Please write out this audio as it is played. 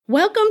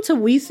Welcome to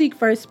We Seek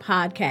First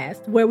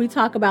podcast, where we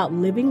talk about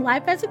living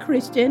life as a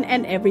Christian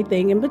and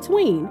everything in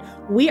between.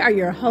 We are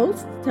your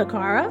hosts,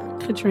 Takara,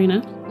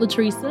 Katrina,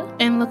 Latresa,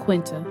 and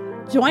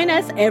LaQuinta. Join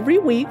us every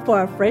week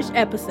for a fresh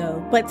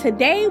episode. But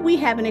today we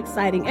have an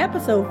exciting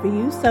episode for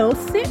you, so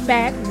sit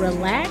back,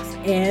 relax,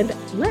 and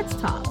let's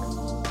talk.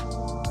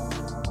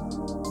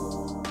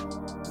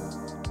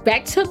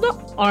 Back to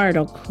the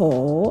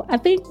article. I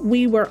think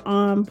we were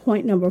on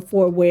point number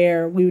 4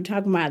 where we were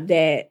talking about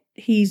that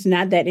he's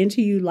not that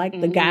into you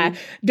like the guy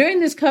during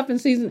this cuffing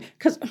season.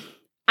 Because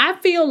I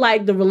feel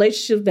like the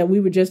relationship that we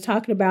were just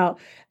talking about,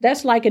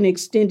 that's like an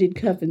extended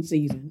cuffing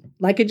season.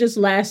 Like it just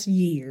lasts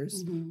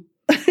years.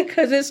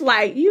 Because it's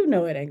like, you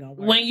know it ain't going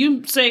to work. When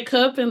you say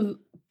cuffing,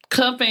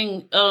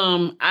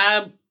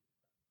 I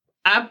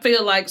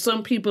feel like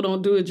some people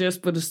don't do it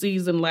just for the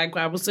season, like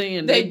I was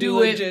saying. They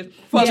do it just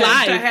for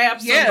life. To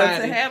have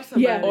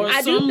somebody. Yeah. Or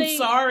I some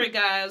sorry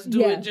guys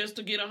do it just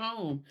to get a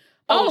home.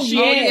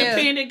 She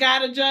independent,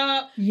 got a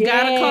job,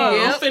 got a car.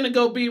 I'm finna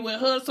go be with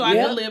her so I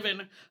can live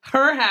in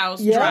her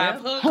house,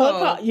 drive her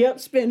car.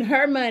 Spend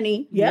her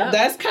money.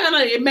 That's kind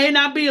of, it may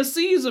not be a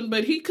season,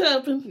 but he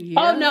cuffing.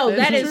 Yeah,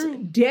 that is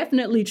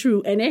definitely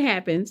true. And it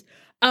happens.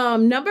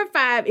 Number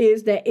 5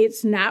 is that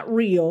it's not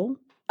real.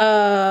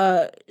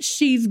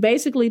 She's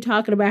basically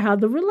talking about how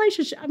the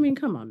relationship, I mean,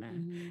 come on now.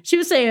 She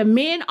was saying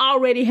men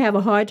already have a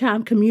hard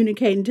time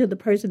communicating to the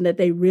person that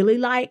they really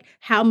like.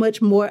 How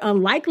much more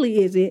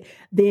unlikely is it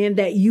then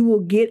that you will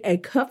get a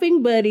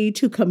cuffing buddy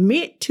to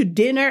commit to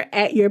dinner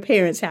at your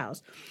parents'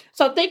 house?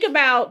 So think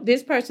about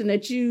this person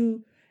that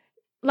you,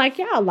 like,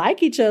 y'all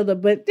like each other,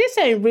 but this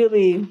ain't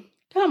really,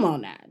 come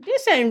on now.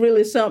 This ain't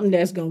really something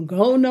that's going to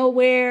go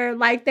nowhere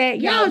like that.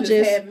 Y'all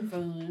just having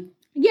fun.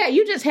 Yeah,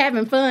 you just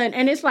having fun.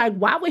 And it's like,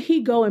 why would he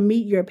go and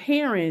meet your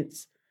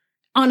parents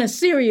on a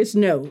serious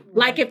note?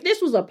 Like, if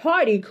this was a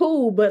party,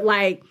 cool, but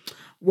like,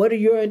 what are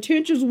your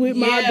intentions with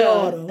my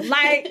daughter?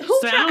 Like, who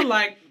sound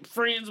like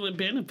friends with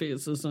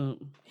benefits or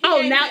something.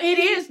 Now it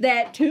is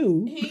that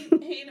too. He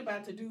ain't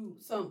about to do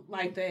something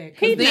like that.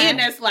 Then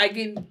that's like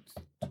in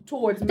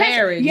towards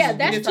marriage. Yeah,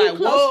 that's too like,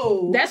 close.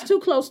 Whoa. That's too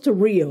close to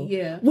real.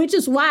 Yeah. Which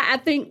is why I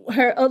think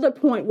her other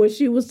point was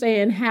she was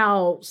saying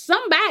how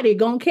somebody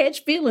gonna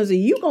catch feelings and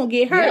you gonna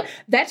get hurt. Yep.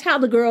 That's how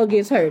the girl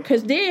gets hurt.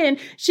 Because then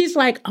she's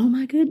like, oh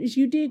my goodness,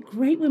 you did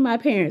great with my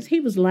parents. He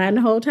was lying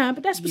the whole time,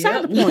 but that's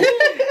beside the point.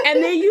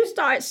 And then you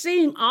start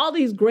seeing all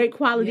these great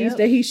qualities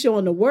that he's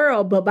showing the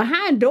world, but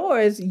behind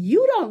doors,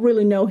 you don't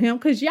really know him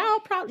because you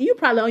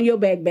probably on your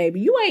back, baby.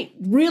 You ain't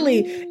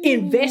really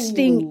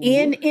investing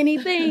in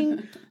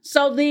anything.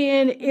 So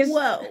then it's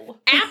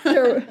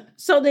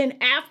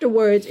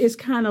afterwards it's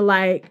kind of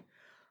like,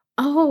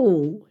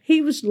 oh,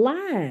 he was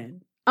lying.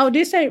 Oh,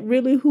 this ain't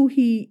really who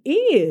he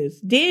is.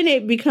 Then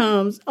it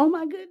becomes, oh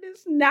my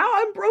goodness, now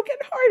I'm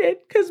brokenhearted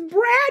because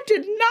Brad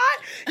did not,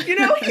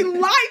 he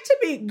lied to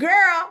me. Girl,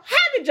 how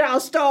did y'all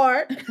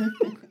start?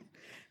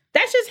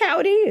 That's just how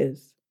it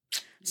is.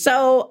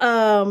 So,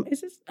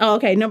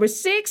 okay. Number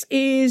 6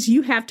 is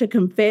you have to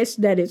confess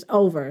that it's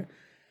over.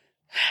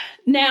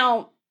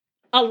 Now,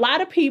 a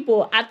lot of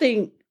people, I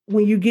think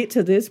when you get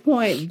to this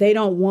point, they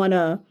don't want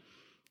to,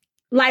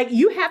 like,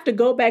 you have to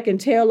go back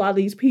and tell all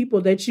these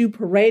people that you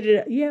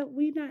paraded. Yeah,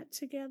 we not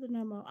together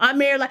no more. I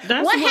mean, like,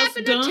 that's what what's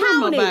happened to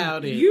dumb Tony?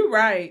 About it. You're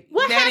right.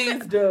 That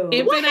is dumb.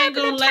 If what it ain't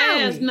going to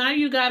last, Tony? now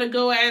you got to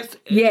go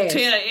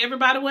tell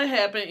everybody what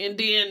happened. And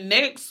then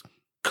next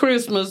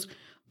Christmas,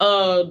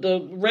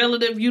 the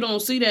relative you don't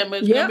see that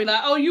much going to be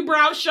like, oh, you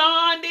brought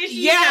Sean this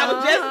year? Yeah, I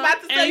was just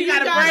about to say, you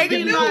got to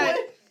bring it up.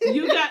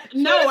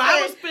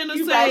 I was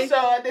finna say,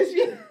 Sean this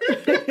year.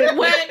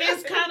 well,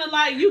 it's kind of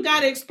like you got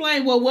to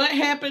explain, well, what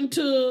happened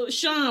to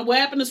Sean? What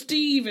happened to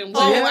Steve? And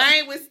I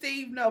ain't with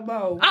Steve no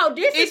more. Oh,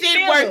 it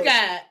didn't work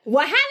out.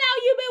 Well, how long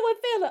you been with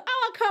Philip?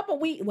 Oh, a couple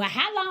weeks. Well,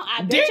 how long? I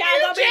bet did y'all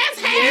you gonna just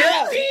be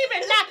have Steve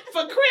and not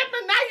for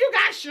Christmas? Now you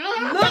got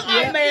Sean. Look,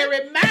 I'm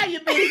married. Now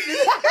you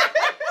business.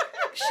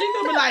 She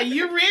gonna be like,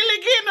 you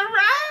really getting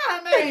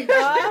around, ain't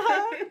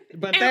you?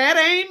 But that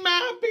ain't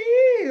my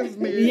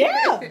business.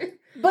 Yeah.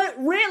 But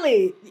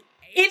really,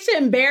 it's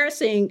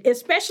embarrassing,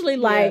 especially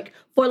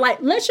for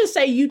let's just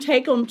say you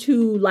take them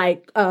to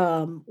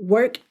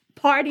work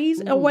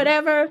parties or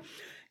whatever.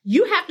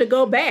 You have to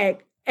go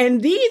back.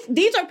 And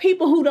these are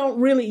people who don't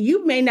really,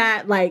 you may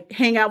not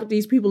hang out with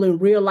these people in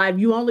real life.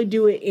 You only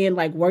do it in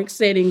work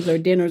settings or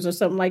dinners or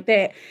something like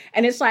that.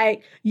 And it's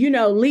like,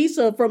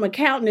 Lisa from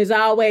accounting is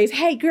always,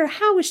 hey girl,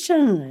 how was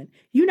Sean?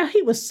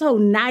 He was so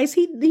nice.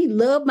 He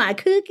loved my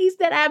cookies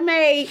that I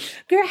made.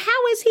 Girl,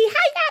 how is he?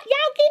 How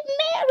y'all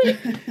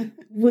getting married?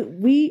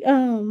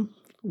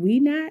 we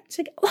not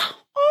together. Oh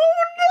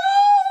no,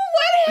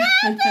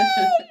 what happened?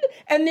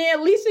 And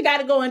then Lisa got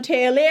to go and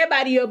tell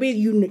everybody your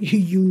business.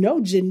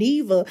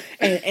 Geneva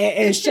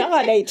and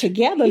Sean ain't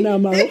together no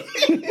more.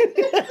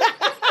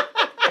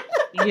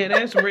 Yeah,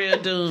 that's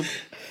real dumb.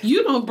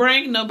 You don't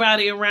bring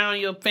nobody around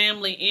your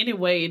family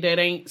anyway that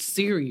ain't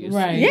serious.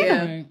 Right.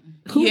 Yeah. Right.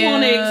 Who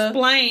want to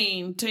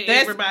explain to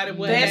everybody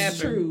what happened? That's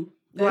true.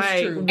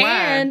 That's true.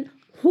 And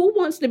who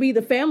wants to be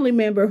the family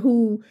member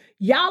who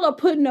y'all are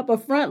putting up a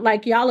front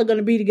like y'all are going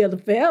to be together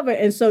forever.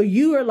 And so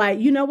you are like,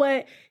 you know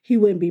what? He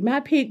wouldn't be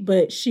my pick,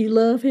 but she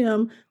love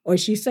him or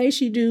she say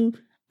she do.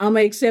 I'm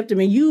going to accept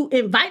him. And you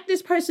invite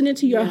this person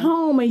into your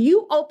home and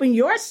you open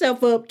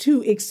yourself up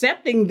to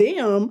accepting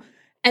them.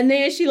 And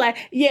then she like,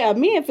 yeah,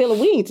 me and Philip,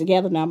 we ain't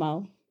together no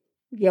more.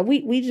 Yeah,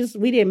 we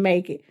didn't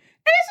make it.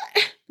 And it's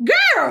like,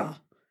 girl,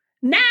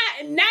 now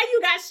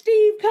you got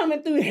Steve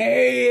coming through.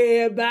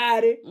 Hey,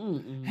 everybody.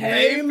 Mm-mm.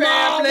 Hey,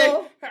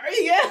 mama.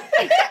 Yeah.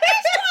 It's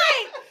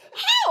like,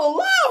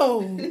 how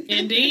long?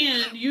 And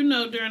then,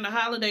 during the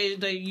holidays,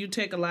 you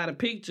take a lot of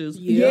pictures.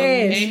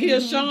 Yes. And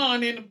here's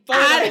Sean in the photo.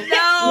 I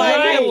know. Like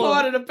they're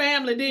part of the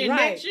family. Then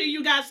next year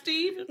you got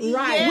Steven.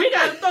 Right. We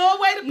got to throw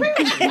away the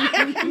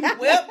picture.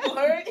 Well,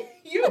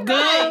 you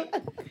right.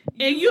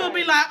 And you'll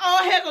be like,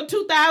 oh, heck,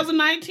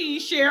 2019,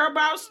 share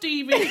about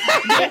Steven.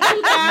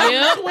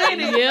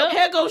 2020,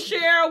 heck,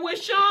 share with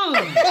Sean.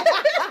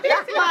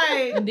 It's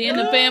like... And then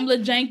the family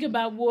jank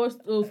about war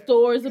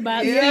stories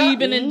about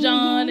Steven and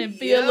John and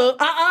Philip.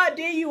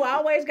 Then you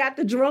always got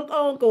the drunk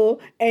uncle,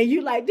 and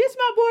you like, this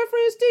my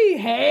boyfriend Steve.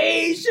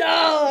 Hey,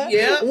 Sean.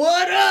 Yep.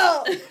 What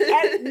up?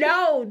 And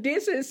no,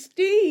 this is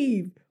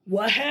Steve.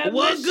 What happened?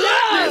 What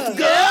goodness,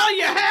 girl?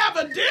 You have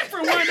a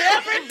different one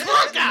every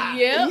cookout.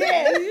 Yeah.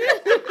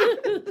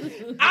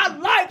 I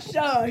like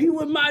Sean. He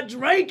was my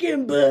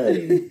drinking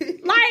buddy.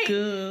 Like,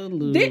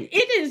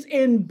 it is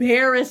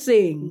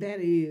embarrassing. That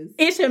is.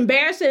 It's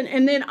embarrassing.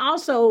 And then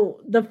also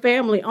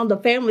on the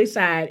family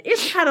side,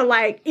 it's kind of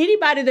like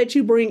anybody that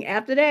you bring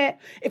after that,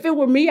 if it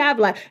were me, I'd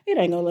be like, it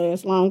ain't gonna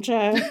last long,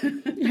 child.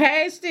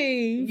 Hey,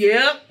 Steve.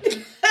 Yep.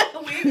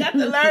 We ain't got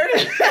to learn.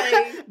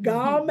 Go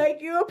on,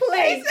 make you a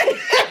place.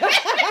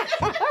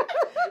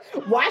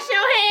 Wash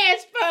your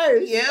hands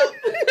first. Yep.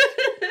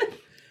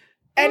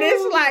 And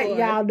it's like,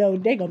 y'all know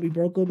they gonna be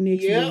broke up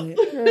next year.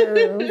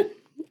 Girl.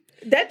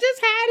 That's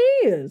just how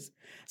it is.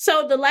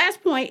 So the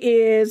last point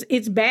is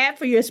it's bad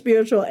for your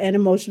spiritual and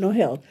emotional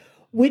health,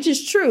 which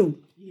is true.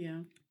 Yeah.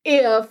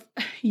 If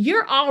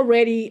you're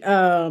already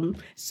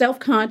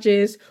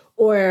self-conscious,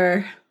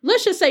 or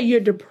let's just say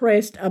you're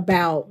depressed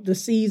about the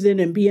season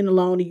and being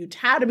alone, and you're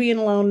tired of being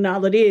alone and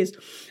all it is,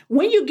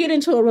 when you get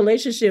into a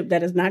relationship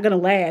that is not going to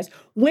last,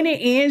 when it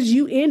ends,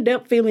 you end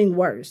up feeling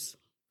worse.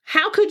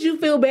 How could you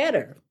feel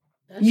better?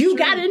 That's you true.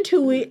 Got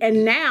into it,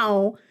 and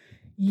now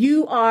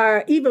you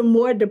are even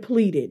more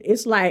depleted.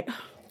 It's like,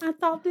 I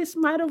thought this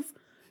might have,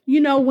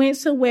 went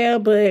so well,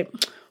 but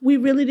we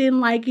really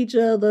didn't like each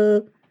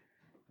other.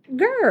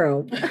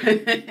 Girl,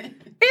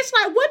 it's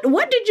like,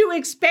 what did you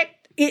expect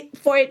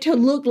for it to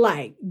look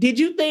like? Did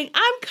you think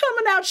I'm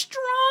coming out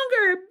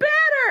stronger,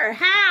 better?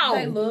 How?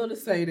 They love to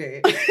say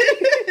that.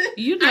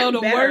 The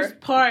worst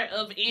part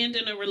of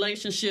ending a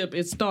relationship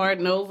is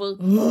starting over,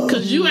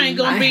 because you ain't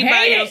gonna be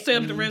by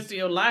yourself the rest of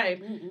your life.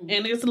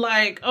 And it's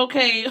like,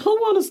 okay, who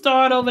want to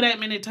start over that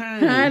many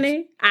times?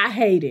 Honey, I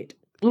hate it.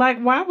 Like,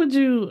 why would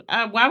you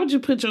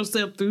put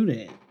yourself through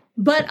that?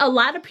 But a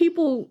lot of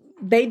people,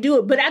 they do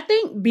it. But I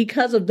think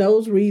because of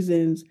those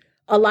reasons,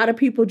 a lot of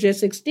people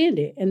just extend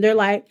it. And they're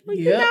like, well,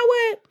 you know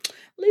what?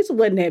 Lisa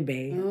wasn't that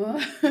bad.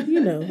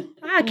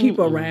 I keep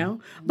her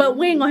around. But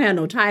we ain't going to have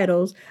no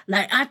titles.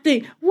 Like, I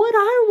think, what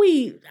are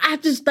we? I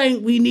just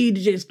think we need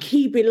to just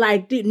keep it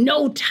like this.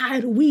 No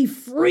title. We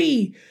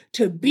free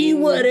to be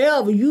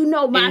whatever.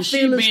 My and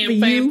feelings she for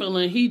being you. faithful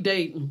and he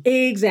dating.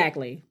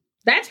 Exactly.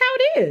 That's how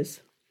it is.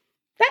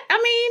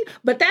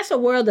 But that's a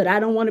world that I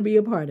don't want to be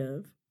a part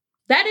of.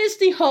 That is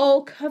the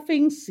whole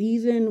cuffing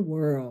season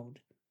world.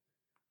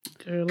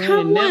 Girl,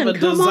 I never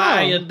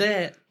desired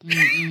that.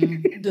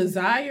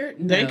 Desired?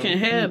 No. They can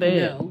have that.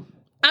 No.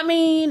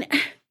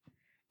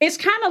 It's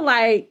kind of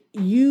like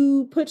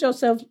you put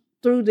yourself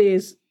through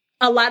this.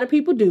 A lot of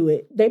people do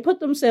it. They put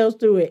themselves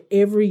through it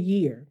every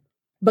year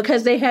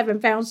because they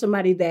haven't found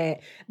somebody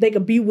that they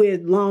could be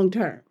with long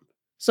term.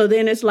 So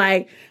then it's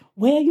like,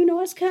 well,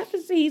 it's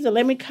cuffing season.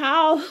 Let me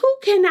call. Who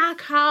can I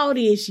call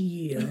this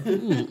year? I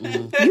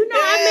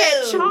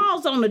met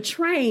Charles on the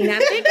train. I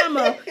think I'm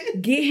going to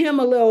get him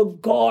a little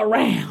go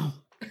around.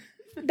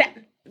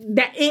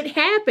 That it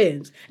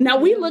happens. Now,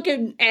 we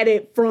looking at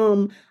it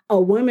from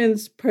a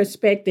woman's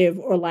perspective,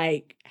 or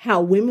like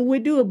how women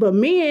would do it. But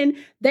men,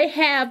 they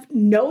have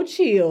no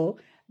chill.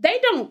 They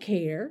don't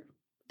care.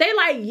 They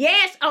like,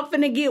 yes, I'm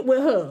finna get with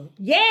her.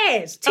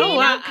 Yes,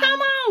 Tina,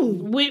 come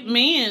on. With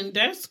men,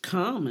 that's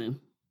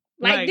common.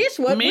 Like this,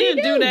 what men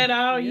do that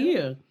all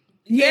year.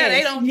 Yeah,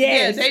 they don't.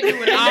 Yes. Yeah, they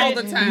do it all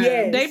the time.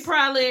 Yes. They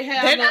probably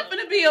have. They're not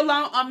going to be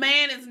alone. A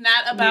man is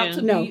not about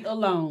to be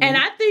alone. And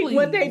I think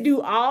what they do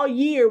all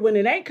year when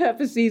it ain't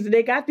cuffing season,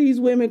 they got these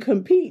women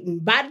competing.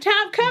 By the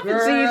time cuffing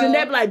season,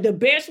 they're like, the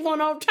best one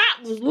on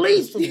top was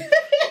Lisa.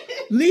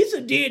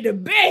 Lisa did the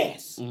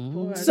best.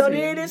 Mm-hmm. So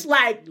then it's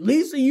like,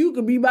 Lisa, you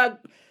could be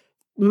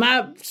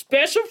my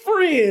special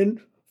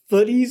friend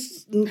for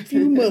these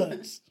few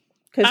months.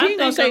 I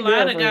think a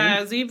lot of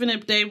guys, even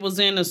if they was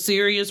in a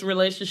serious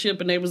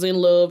relationship and they was in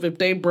love, if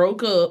they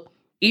broke up,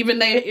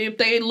 Even if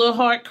they a little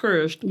heart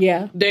crushed,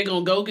 they're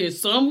gonna go get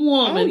some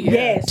woman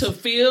to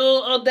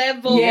fill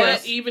that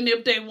void, even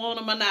if they want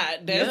them or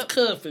not. That's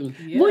cuffing.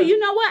 Yeah. Well, you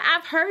know what?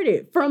 I've heard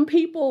it from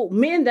people,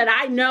 men that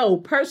I know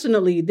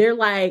personally. They're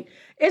like,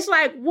 it's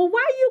like, well,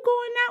 why are you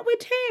going out with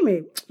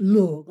Tammy?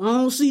 Look, I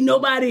don't see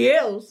nobody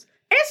else.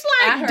 It's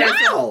like,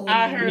 dog.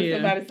 I heard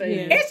somebody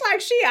say that. It's like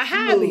she a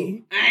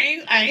hobby. Look,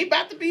 I ain't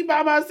about to be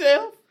by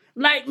myself.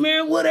 Like,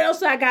 man, what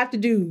else I got to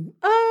do?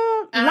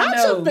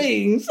 Lots of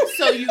things.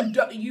 So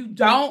you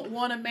don't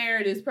want to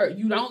marry this person.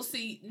 You don't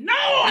see. No,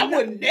 I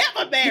would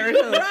never marry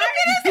her. Right?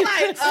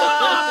 It's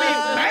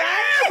like,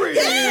 married.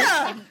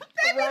 Yeah.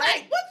 They be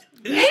like, what's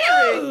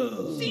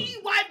married? She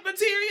wife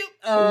material.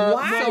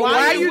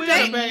 Why are you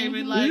dating,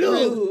 baby? Like,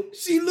 look,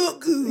 she look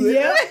good.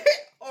 Yeah.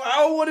 Or I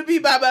don't want to be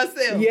by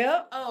myself.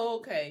 Yep. Oh,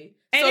 okay.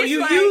 And so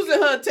you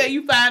using her till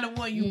you find the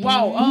one you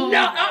want. Oh,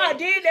 no, I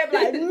did that.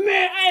 Like,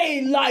 man, I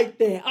ain't like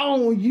that. I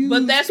don't use.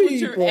 But that's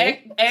people.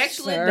 What you're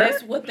actually. Sir?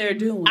 That's what they're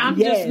doing. I'm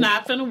just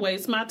not finna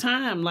waste my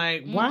time.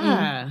 Like,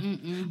 why?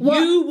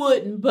 Well, you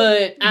wouldn't,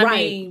 but I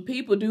mean,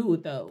 people do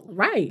it though.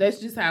 Right. That's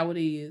just how it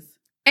is.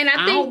 And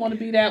I don't want to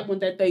be that one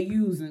that they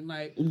using.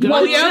 Like, I'm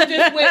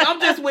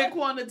just with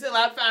Quan until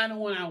I find the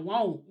one I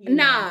want.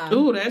 Nah.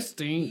 Ooh, that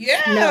stinks.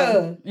 Yeah.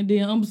 No. And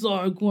then I'm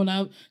sorry,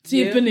 Quan.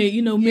 Tiffany,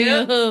 you know, me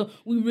and her,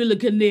 we really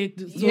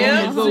connected. So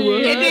I'm gonna go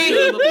with her. And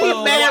then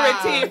he married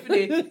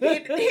Tiffany.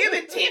 Him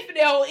and Tiffany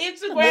on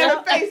Instagram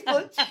and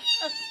Facebook.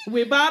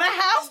 We bought a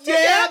house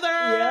together.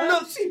 Yeah.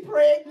 Look, she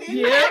pregnant.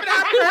 Yeah. Having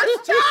our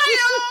first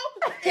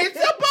child. It's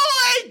a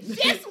boy.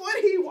 Just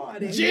what he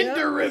wanted.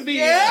 Gender reveal.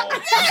 Yeah.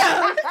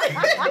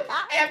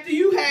 After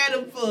you had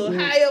him for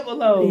however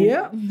long.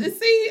 Yep.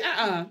 See,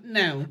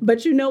 no.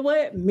 But you know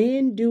what?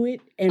 Men do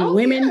it and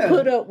women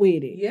put up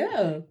with it.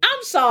 Yeah.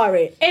 I'm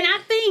sorry. And I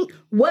think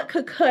what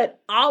could cut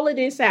all of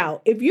this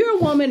out, if you're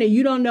a woman and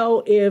you don't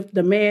know if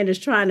the man is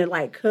trying to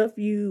like cuff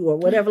you or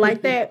whatever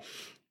like that,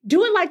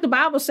 do it like the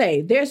Bible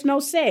say. There's no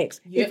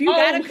sex. Yeah. If you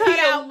gotta cut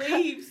out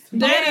leaves.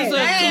 That is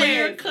a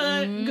clear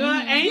cut.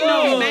 Girl, ain't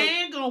no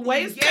man gonna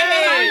waste time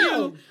on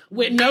you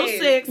with no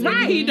sex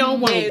and he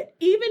don't want it.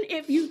 Even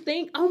if you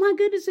think, oh my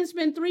goodness, it's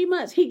been 3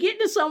 months. He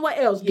getting to somewhere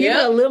else. Give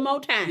it a little more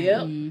time.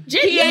 Yep.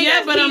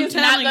 But I'm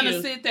telling you, not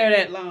gonna sit there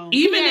that long.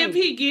 Even if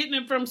he getting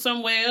it from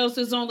somewhere else,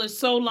 it's only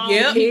so long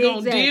he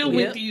gonna deal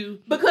with you.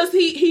 Because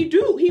he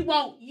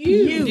want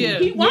you. Yeah.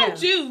 He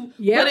wants you.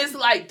 But it's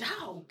like,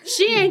 dog.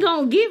 She ain't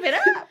gonna give it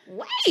up.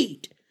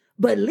 Wait.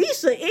 But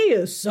Lisa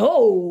is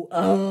so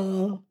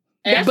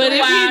but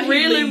if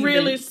he's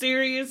really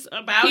serious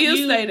about he'll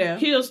stay there.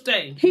 He'll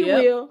stay. He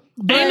will.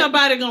 But ain't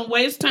nobody gonna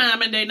waste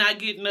time and they not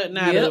getting nothing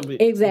out of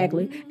it.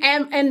 Exactly.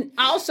 And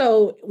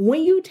also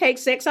when you take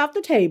sex off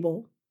the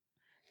table,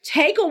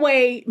 take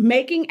away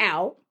making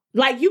out.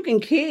 Like you can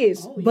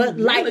kiss, but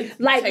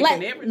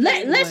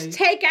let's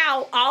take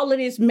out all of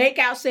this make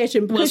out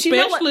session because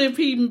especially if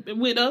he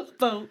with other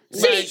folks.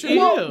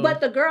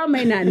 But the girl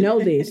may not know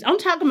this. I'm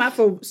talking about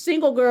for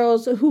single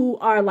girls who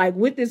are like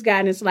with this guy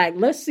and it's like,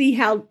 let's see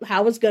how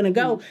it's gonna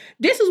go.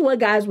 This is what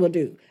guys will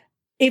do.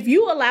 If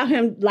you allow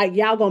him, like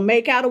y'all gonna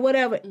make out or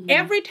whatever,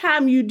 every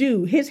time you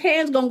do, his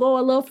hand's gonna go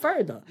a little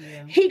further.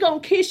 Yeah. He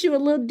gonna kiss you a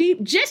little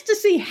deep just to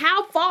see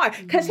how far.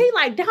 Cause he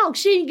like, dog,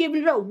 she ain't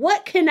giving it up.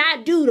 What can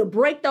I do to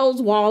break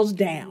those walls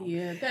down?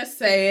 Yeah, that's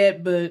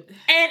sad, but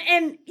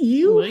and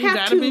you have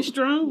gotta be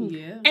strong.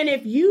 Yeah. And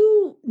if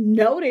you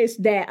notice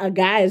that a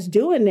guy is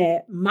doing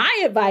that,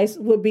 my advice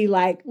would be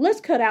like,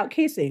 let's cut out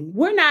kissing.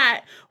 We're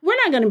not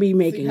gonna be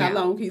making how out.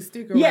 long he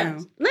stick around. Yeah.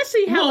 Let's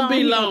see how long. Won't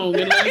be long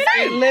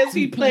unless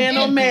he plan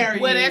on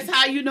marrying. Well, that's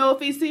how you know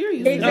if he's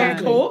serious.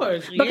 Exactly. Of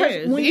course.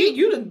 Because when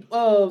you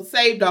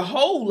saved a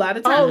whole lot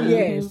of time. Oh,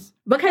 yes.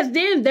 Because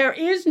then there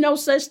is no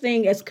such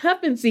thing as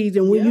cuffing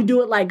season when you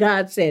do it like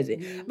God says it.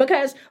 Yeah.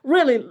 Because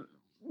really,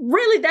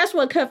 that's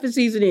what cuffing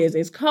season is.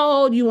 It's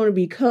cold, you want to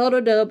be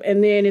cuddled up,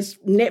 and then it's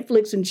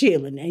Netflix and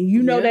chilling. And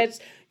you know that's,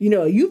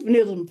 a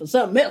euphemism for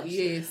something else.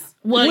 Yes.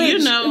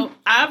 Well,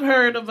 I've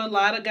heard of a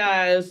lot of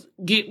guys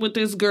get with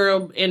this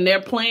girl and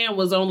their plan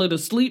was only to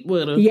sleep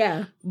with her.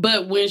 Yeah.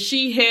 But when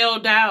she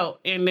held out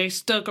and they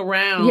stuck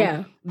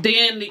around,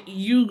 then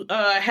you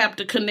have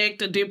to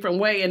connect a different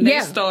way and they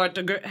start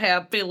to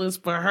have feelings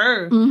for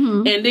her.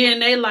 Mm-hmm. And then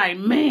they like,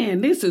 man,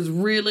 this is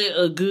really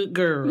a good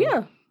girl.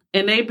 Yeah.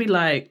 And they be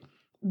like,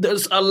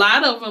 there's a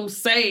lot of them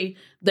say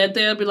that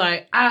they'll be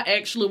like, I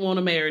actually want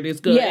to marry this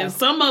girl. Yeah. And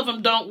some of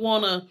them don't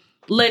want to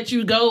let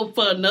you go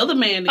for another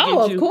man to get you.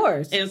 Oh, of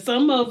course. And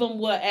some of them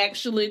will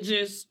actually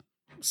just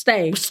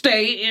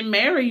stay and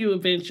marry you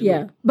eventually.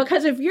 Yeah.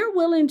 Because if you're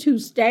willing to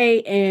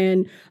stay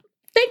and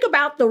think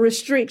about the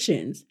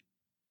restrictions,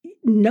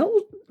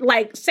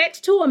 sex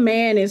to a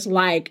man is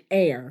like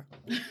air.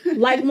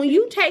 Like when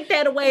you take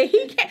that away,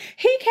 he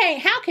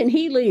can't, how can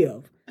he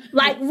live?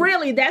 Like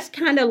really, that's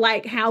kind of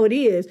like how it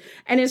is.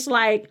 And it's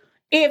like,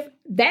 if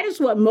that is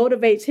what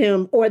motivates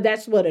him or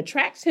that's what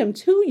attracts him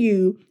to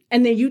you,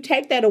 and then you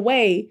take that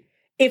away,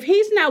 if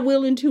he's not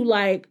willing to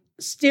like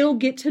still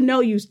get to know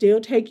you, still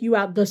take you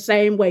out the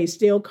same way,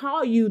 still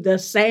call you the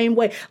same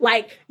way.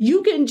 Like,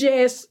 you can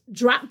just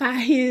drop by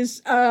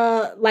his,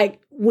 like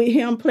with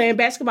him playing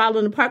basketball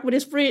in the park with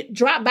his friend,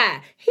 drop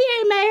by. He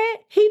ain't mad.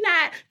 He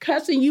not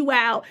cussing you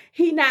out.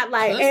 He not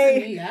like,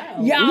 hey,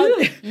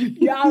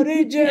 y'all,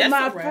 they just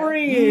my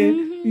friend.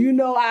 Mm-hmm. You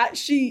know, I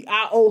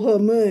owe her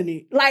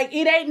money. Like,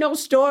 it ain't no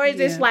stories.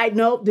 Yeah. It's like,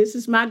 nope, this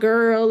is my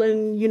girl.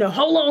 And, you know,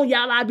 hold on,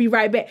 y'all, I'll be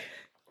right back.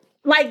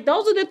 Like,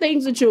 those are the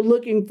things that you're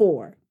looking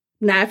for.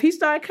 Now, if he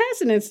started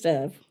cussing and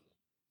stuff,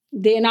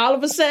 then all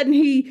of a sudden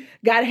he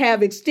got to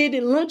have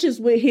extended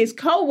lunches with his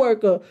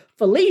coworker,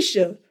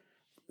 Felicia.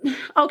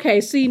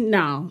 Okay, see,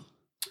 no.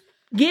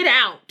 Get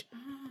out.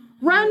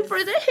 Run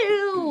for the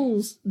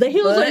hills. The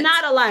hills are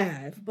not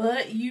alive.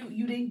 But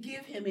you didn't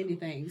give him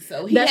anything.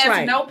 So he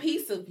has no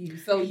piece of you.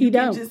 So you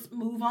can just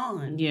move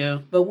on. Yeah.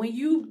 But when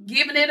you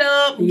giving it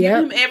up, give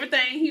him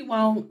everything he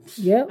wants,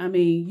 I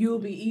mean, you'll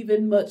be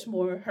even much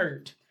more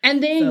hurt.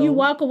 And then you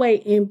walk away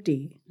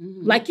empty.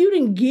 Mm-hmm. Like, you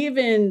done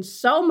given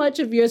so much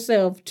of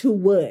yourself to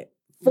what?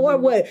 For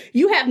what?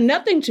 You have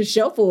nothing to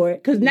show for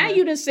it. Because now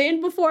you done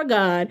sinned before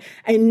God.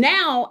 And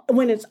now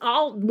when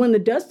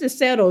the dust is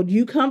settled,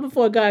 you come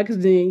before God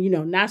because then, you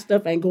know, now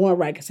stuff ain't going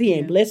right because he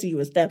ain't blessing you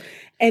and stuff.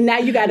 And now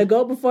you got to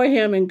go before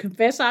him and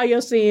confess all your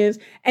sins.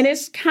 And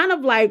it's kind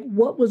of like,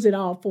 what was it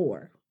all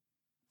for?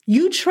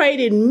 You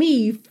traded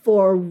me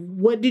for,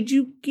 what did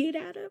you get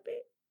out of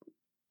it?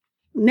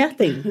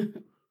 Nothing.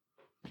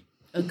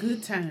 A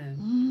good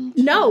time.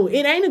 No,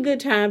 it ain't a good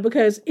time,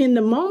 because in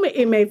the moment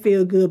it may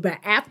feel good, but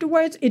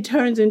afterwards it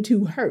turns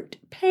into hurt,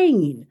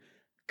 pain.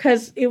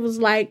 Because it was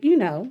like, you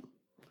know,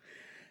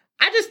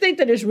 I just think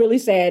that it's really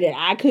sad that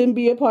I couldn't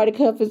be a part of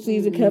cuffing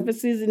season. Cuffing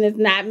season is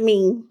not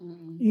me.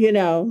 You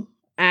know,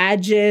 I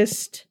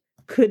just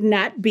could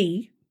not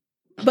be.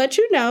 But,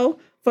 you know,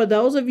 for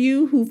those of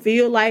you who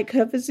feel like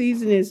cuffing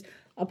season is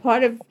a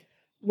part of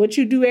what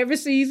you do every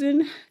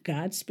season,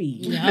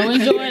 Godspeed. I'll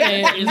enjoy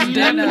that. It's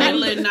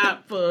definitely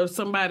not for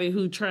somebody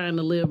who's trying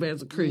to live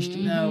as a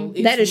Christian. No,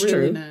 that is really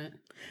true. Not.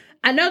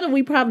 I know that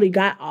we probably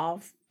got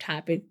off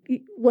topic.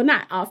 Well,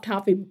 not off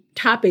topic,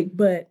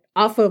 but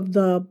off of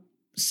the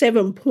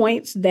 7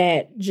 points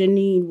that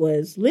Janine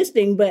was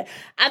listing. But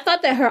I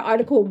thought that her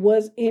article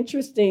was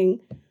interesting.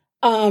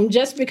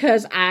 Just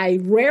because I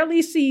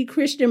rarely see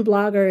Christian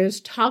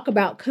bloggers talk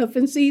about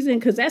cuffing season,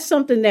 because that's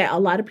something that a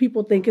lot of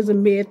people think is a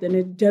myth and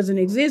it doesn't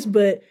exist.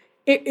 But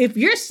if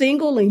you're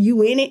single and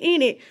you in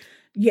it,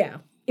 yeah,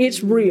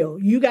 it's real.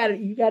 You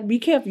gotta be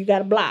careful. You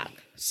gotta block.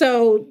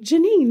 So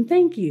Janine,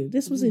 thank you.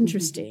 This was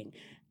interesting.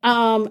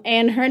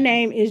 And her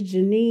name is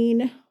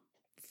Janine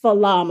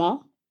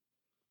Falama,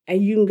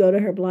 and you can go to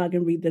her blog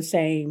and read the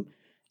same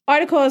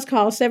article. Is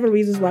called 7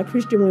 Reasons Why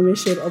Christian Women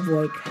Should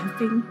Avoid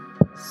Cuffing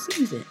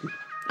Season.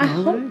 I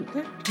hope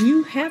that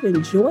you have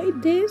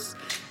enjoyed this.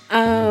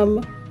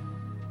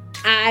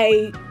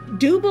 I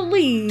do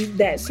believe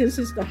that since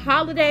it's the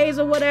holidays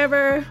or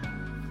whatever,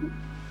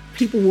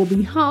 people will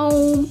be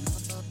home.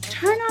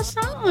 Turn us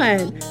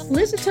on.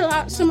 Listen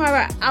to some of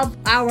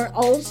our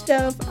old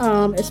stuff,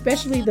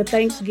 especially the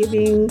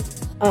Thanksgiving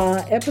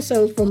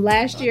episodes from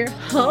last year.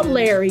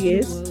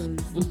 Hilarious.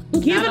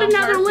 Give it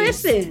another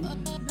listen.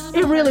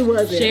 It really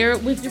was. Share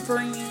it with your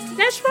friends.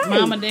 That's right.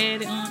 Mama,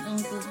 daddy, aunt,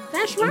 uncle.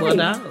 That's right.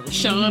 Well,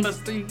 Sean or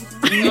Steve.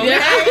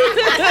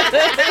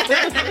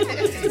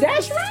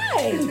 That's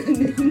right.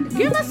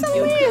 Give us a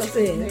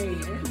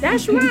listen.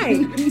 That's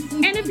right.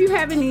 And if you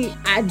have any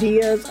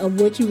ideas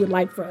of what you would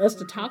like for us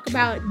to talk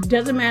about,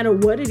 doesn't matter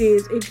what it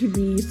is. It could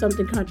be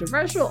something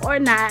controversial or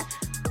not.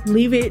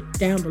 Leave it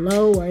down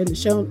below or in the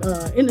show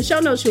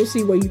notes. You'll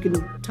see where you can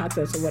talk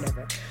to us or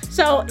whatever.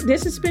 So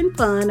this has been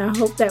fun. I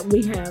hope that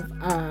we have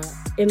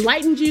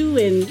enlightened you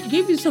and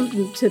give you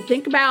something to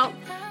think about.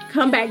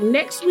 Come back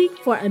next week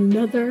for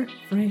another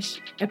fresh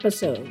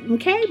episode.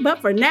 Okay? But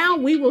for now,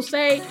 we will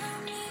say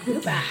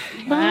goodbye.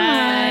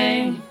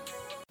 Bye.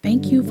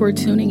 Thank you for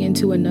tuning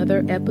into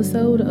another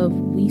episode of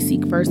We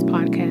Seek First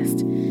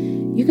podcast.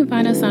 You can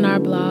find us on our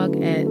blog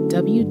at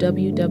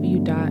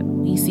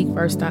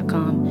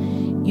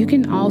www.weseekfirst.com. You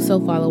can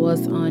also follow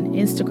us on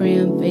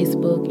Instagram,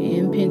 Facebook,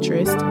 and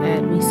Pinterest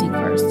at We Seek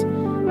First.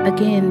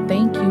 Again,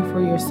 thank you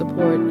for your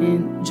support,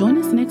 and join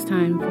us next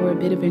time for a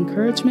bit of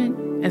encouragement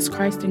as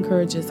Christ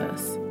encourages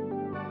us.